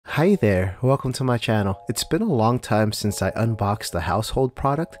Hi there, welcome to my channel. It's been a long time since I unboxed a household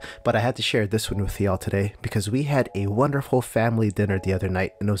product, but I had to share this one with y'all today because we had a wonderful family dinner the other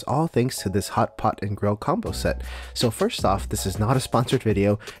night and it was all thanks to this hot pot and grill combo set. So first off, this is not a sponsored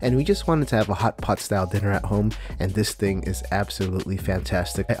video and we just wanted to have a hot pot style dinner at home and this thing is absolutely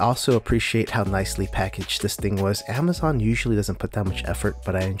fantastic. I also appreciate how nicely packaged this thing was. Amazon usually doesn't put that much effort,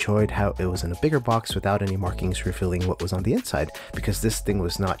 but I enjoyed how it was in a bigger box without any markings revealing what was on the inside because this thing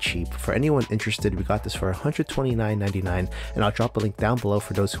was not cheap. For anyone interested, we got this for $129.99 and I'll drop a link down below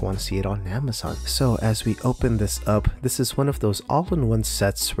for those who want to see it on Amazon. So as we open this up, this is one of those all-in-one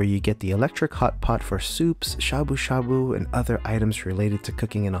sets where you get the electric hot pot for soups, shabu shabu, and other items related to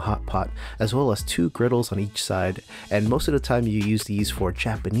cooking in a hot pot, as well as 2 griddles on each side. And most of the time you use these for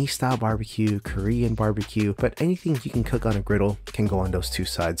Japanese style barbecue, Korean barbecue, but anything you can cook on a griddle can go on those 2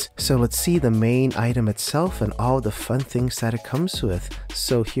 sides. So let's see the main item itself and all the fun things that it comes with.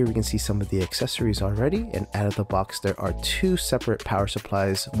 So here we can see some of the accessories already, and out of the box there are 2 separate power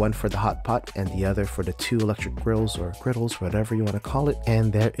supplies, one for the hot pot and the other for the 2 electric grills or griddles, whatever you want to call it.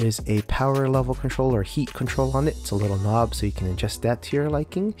 And there is a power level control or heat control on it. It's a little knob so you can adjust that to your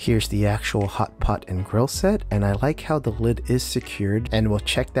liking. Here's the actual hot pot and grill set, and I like how the lid is secured, and we'll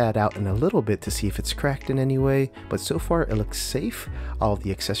check that out in a little bit to see if it's cracked in any way, but so far it looks safe. All of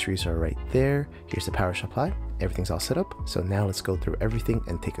the accessories are right there. Here's the power supply. Everything's all set up, so now let's go through everything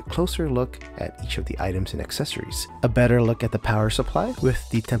and take a closer look at each of the items and accessories. A better look at the power supply with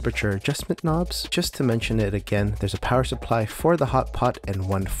the temperature adjustment knobs. Just to mention it again, there's a power supply for the hot pot and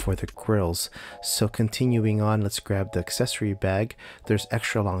one for the grills. So continuing on, let's grab the accessory bag. There's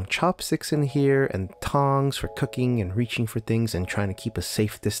extra long chopsticks in here and tongs for cooking and reaching for things and trying to keep a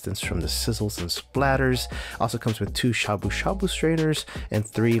safe distance from the sizzles and splatters. Also comes with 2 shabu shabu strainers and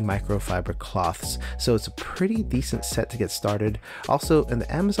 3 microfiber cloths. So it's a pretty decent set to get started. Also in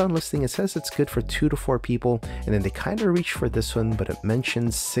the Amazon listing it says it's good for 2 to 4 people, and then they kind of reach for this one, but it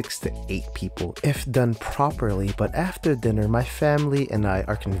mentions 6 to 8 people if done properly. But after dinner, my family and I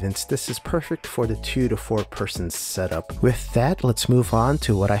are convinced this is perfect for the 2 to 4 person setup. With that, let's move on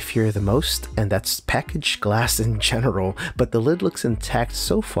to what I fear the most, and that's packaged glass in general. But the lid looks intact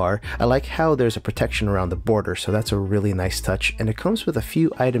so far. I like how there's a protection around the border, so that's a really nice touch, and it comes with a few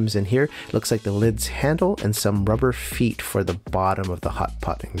items in here. It looks like the lid's handle and some rubber feet for the bottom of the hot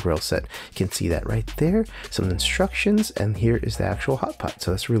pot and grill set. You can see that right there, some instructions, and here is the actual hot pot.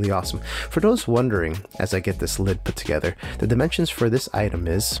 So that's really awesome. For those wondering, as I get this lid put together, the dimensions for this item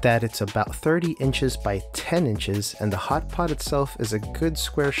is that it's about 30 inches by 10 inches, and the hot pot itself is a good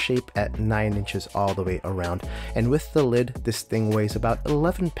square shape at 9 inches all the way around. And with the lid, this thing weighs about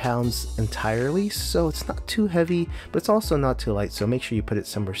 11 pounds entirely, so it's not too heavy, but it's also not too light, so make sure you put it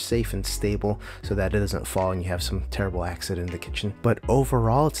somewhere safe and stable so that it doesn't fall and you have some terrible accident in the kitchen. But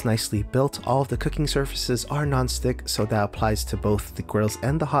overall, it's nicely built. All of the cooking surfaces are non-stick, so that applies to both the grills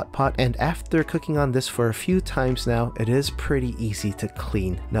and the hot pot. And after cooking on this for a few times now, it is pretty easy to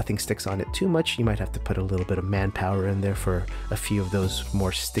clean. Nothing sticks on it too much. You might have to put a little bit of manpower in there for a few of those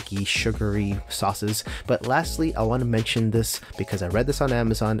more sticky, sugary sauces. But lastly, I want to mention this because I read this on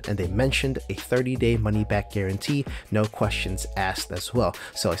Amazon and they mentioned a 30-day money-back guarantee, no questions asked as well.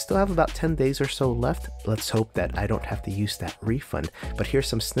 So I still have about 10 days or so left. Let's hope that I don't have to use that refund. But here's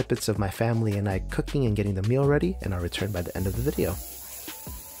some snippets of my family and I cooking and getting the meal ready, and I'll return by the end of the video.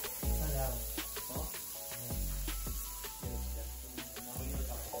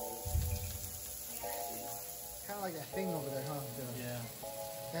 Kind of like that thing over there, huh? Yeah.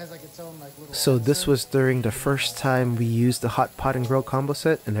 It has like its own like little. So this was during the first time we used the hot pot and grill combo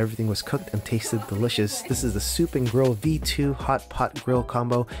set, and everything was cooked and tasted delicious. This is the soup and grill V2 hot pot grill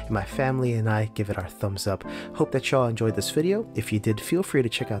combo, and my family and I give it our thumbs up. Hope that y'all enjoyed this video. If you did, feel free to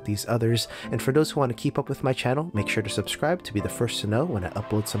check out these others, and for those who want to keep up with my channel, make sure to subscribe to be the first to know when I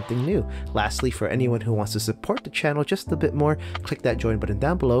upload something new. Lastly, for anyone who wants to support the channel just a bit more, click that join button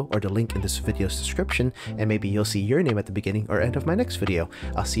down below or the link in this video's description, and maybe you'll see your name at the beginning or end of my next video.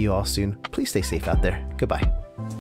 I'll see you all soon. Please stay safe out there. Goodbye.